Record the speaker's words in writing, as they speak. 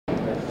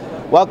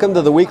Welcome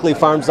to the weekly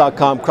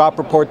Farms.com crop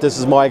report. This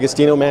is Moe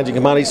Agostino, managing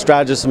commodity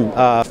strategist from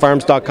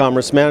Farms.com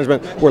risk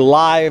management. We're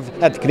live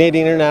at the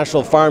Canadian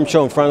International Farm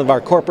Show in front of our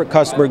corporate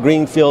customer,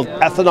 Greenfield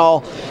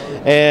Ethanol.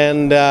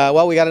 And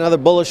well, we got another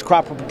bullish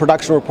crop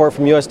production report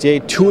from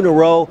USDA, 2 in a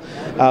row.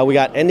 We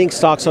got ending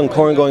stocks on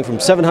corn going from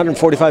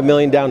 745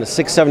 million down to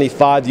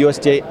 675. The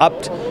USDA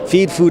upped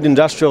feed, food,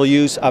 industrial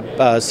use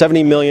up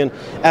 70 million.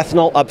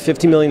 Ethanol up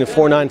 50 million to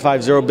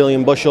 4,950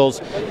 billion bushels.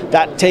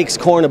 That takes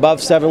corn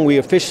above 7. We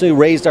officially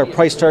raised our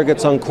price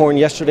targets on corn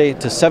yesterday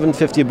to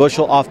 750 a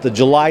bushel off the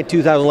July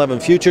 2011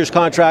 futures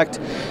contract.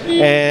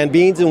 And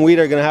beans and wheat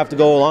are going to have to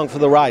go along for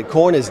the ride.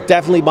 Corn is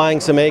definitely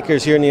buying some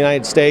acres here in the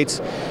United States.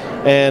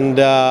 And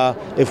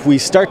if we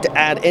start to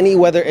add any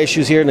weather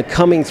issues here in the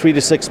coming 3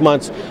 to 6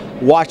 months,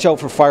 watch out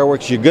for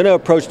fireworks. You're going to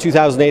approach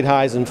 2008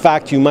 highs. In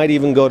fact, you might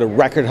even go to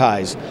record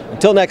highs.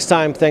 Until next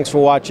time, thanks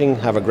for watching.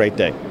 Have a great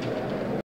day.